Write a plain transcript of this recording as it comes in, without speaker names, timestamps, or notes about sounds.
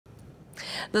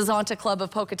The Zonta Club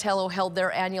of Pocatello held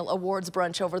their annual awards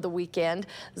brunch over the weekend.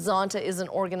 Zonta is an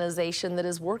organization that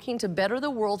is working to better the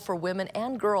world for women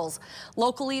and girls.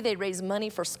 Locally, they raise money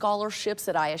for scholarships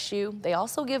at ISU. They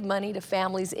also give money to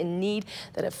families in need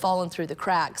that have fallen through the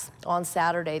cracks. On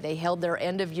Saturday, they held their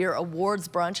end-of-year awards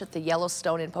brunch at the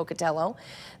Yellowstone in Pocatello.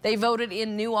 They voted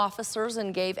in new officers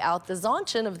and gave out the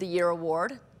Zonchan of the Year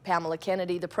award. Pamela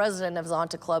Kennedy, the president of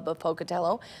Zonta Club of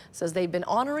Pocatello, says they've been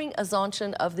honoring a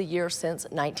Zonchan of the Year since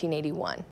 1981.